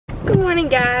Good morning,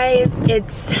 guys.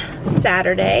 It's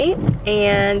Saturday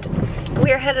and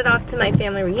we're headed off to my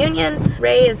family reunion.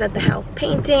 Ray is at the house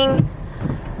painting.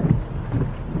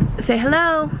 Say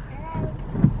hello. Hello.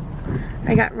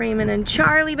 I got Raymond and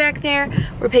Charlie back there.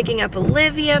 We're picking up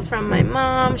Olivia from my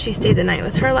mom. She stayed the night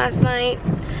with her last night.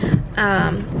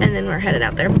 And then we're headed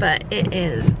out there, but it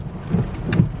is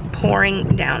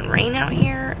pouring down rain out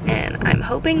here and I'm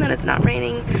hoping that it's not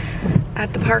raining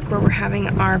at the park where we're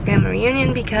having our family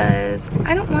reunion because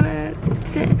I don't want to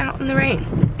sit out in the rain.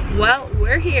 Well,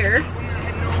 we're here.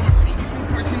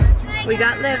 We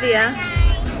got Olivia,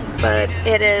 but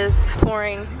it is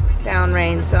pouring down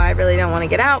rain, so I really don't want to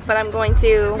get out, but I'm going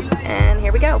to, and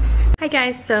here we go. Hi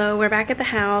guys, so we're back at the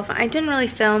house. I didn't really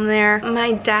film there.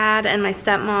 My dad and my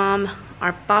stepmom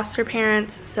are foster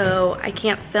parents, so I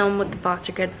can't film with the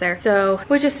foster kids there. So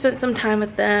we just spent some time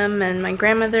with them and my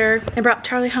grandmother. I brought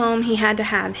Charlie home. He had to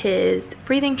have his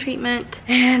breathing treatment.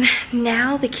 And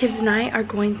now the kids and I are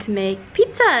going to make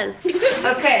pizzas.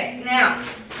 Okay, now.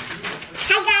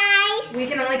 Hi guys. We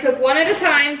can only cook one at a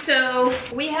time, so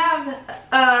we have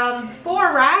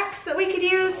 4 racks that we could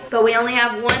use, but we only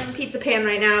have 1 pizza pan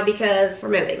right now because we're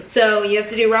moving. So you have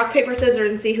to do rock, paper,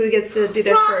 scissors and see who gets to do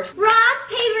theirs first. Rock,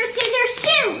 paper, scissors,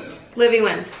 shoot! Livy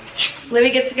wins. Yes. Livy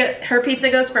gets to get, her pizza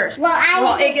goes first.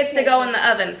 Well, it gets to go in the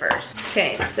oven first.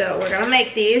 Okay, so we're gonna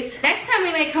make these. Next time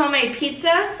we make homemade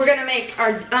pizza, we're gonna make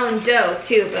our own dough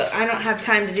too, but I don't have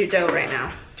time to do dough right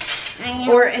now.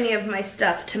 Or any of my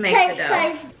stuff to make the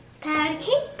dough.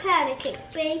 Powder cake,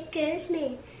 baker's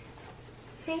made.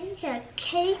 Make a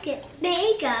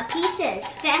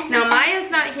pizzas. Now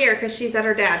Maya's not here because she's at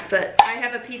her dad's, but I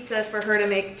have a pizza for her to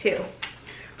make too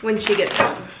when she gets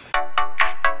home.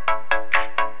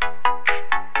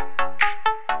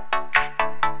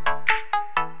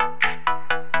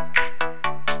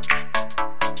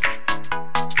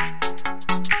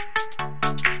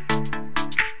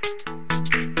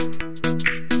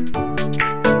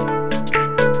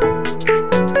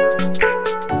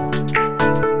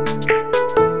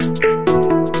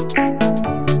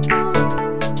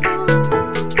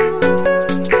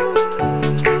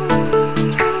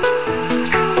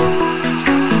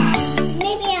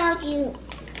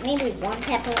 Maybe 1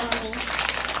 pepperoni.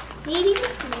 Maybe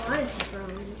just 1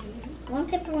 pepperoni. 1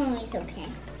 pepperoni is okay.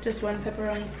 Just 1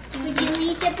 pepperoni. Would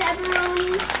you eat the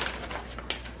pepperoni?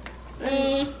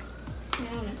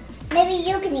 Maybe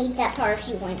you can eat that part if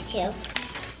you want to.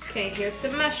 Okay, here's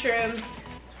some mushrooms.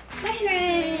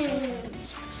 Mushrooms!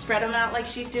 Spread them out like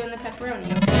she's doing the pepperoni.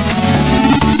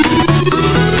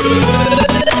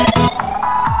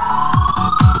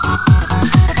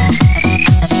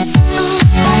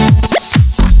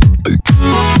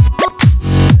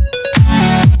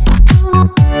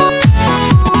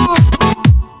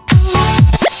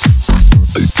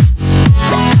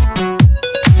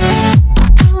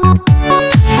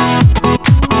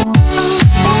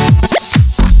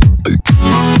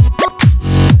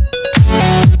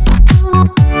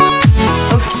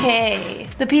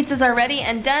 The pizzas are ready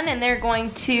and done, and they're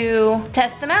going to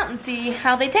test them out and see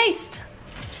how they taste.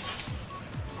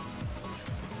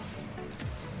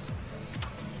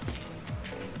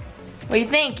 What do you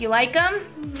think? You like them?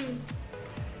 Mm-hmm.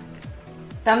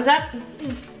 Thumbs up?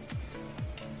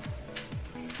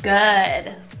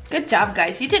 Good. Good job,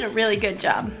 guys. You did a really good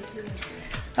job.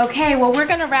 Okay, well, we're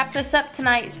gonna wrap this up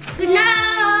tonight. Good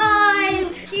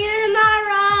night! See you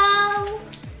tomorrow!